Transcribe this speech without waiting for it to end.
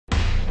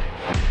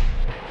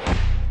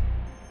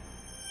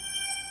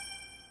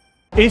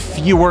if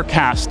you were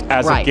cast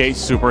as a gay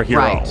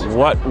superhero,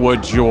 what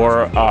would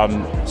your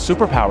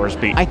superpowers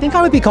be? I think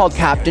I would be called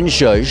Captain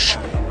Zhuzh,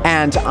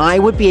 and I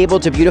would be able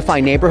to beautify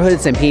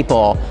neighborhoods and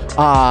people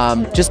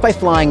just by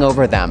flying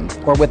over them,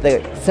 or with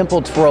a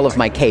simple twirl of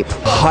my cape.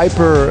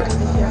 Hyper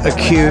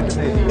acute,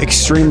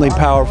 extremely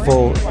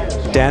powerful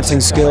dancing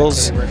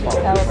skills,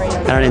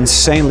 and an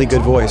insanely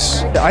good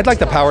voice. I'd like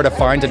the power to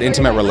find an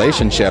intimate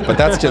relationship, but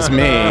that's just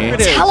me.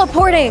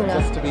 Teleporting.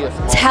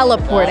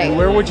 Teleporting.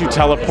 Where would you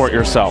teleport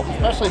yourself?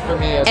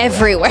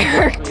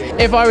 Everywhere.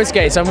 If I was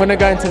gay, so I'm going to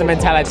go into the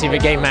mentality of a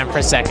gay man for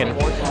a second,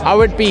 I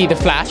would be the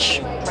Flash,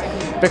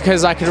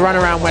 because I could run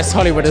around West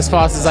Hollywood as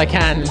fast as I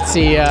can and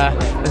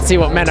see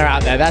what men are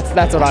out there.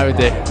 That's what I would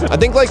do. I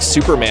think like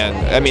Superman.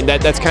 I mean,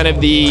 that's kind of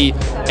the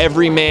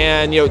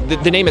everyman, you know,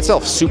 the name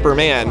itself,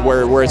 Superman,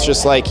 where it's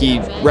just like he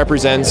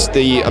represents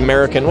the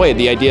American way,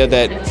 the idea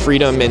that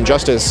freedom and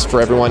justice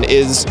for everyone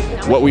is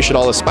what we should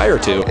all aspire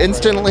to.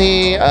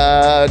 Instantly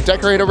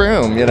decorate a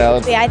room, you know.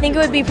 Yeah, I think it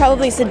would be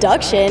probably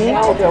seduction.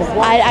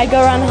 I'd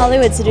go around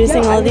Hollywood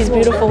seducing all of these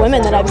beautiful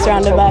women that I'm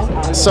surrounded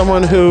by.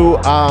 Someone who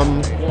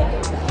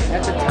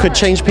could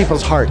change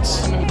people's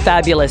hearts.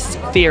 Fabulous,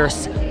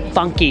 fierce,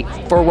 funky,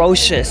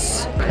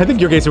 ferocious. I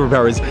think your gay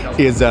superpower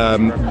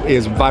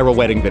is viral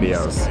wedding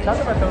videos.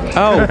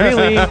 Oh,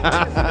 really?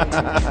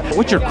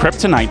 What'd your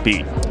kryptonite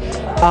be?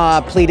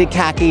 Pleated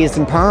khakis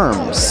and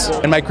perms.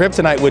 And my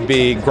kryptonite would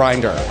be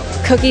Grinder.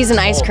 Cookies and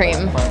ice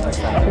cream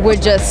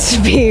would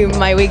just be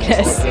my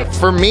weakness.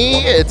 For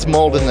me, it's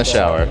mold in the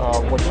shower.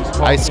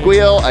 I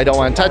squeal, I don't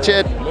want to touch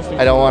it,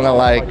 I don't want to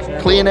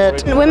like clean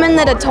it. Women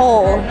that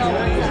atoll.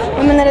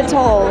 Women that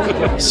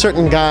atoll.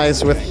 Certain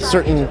guys with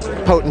certain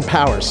potent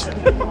powers.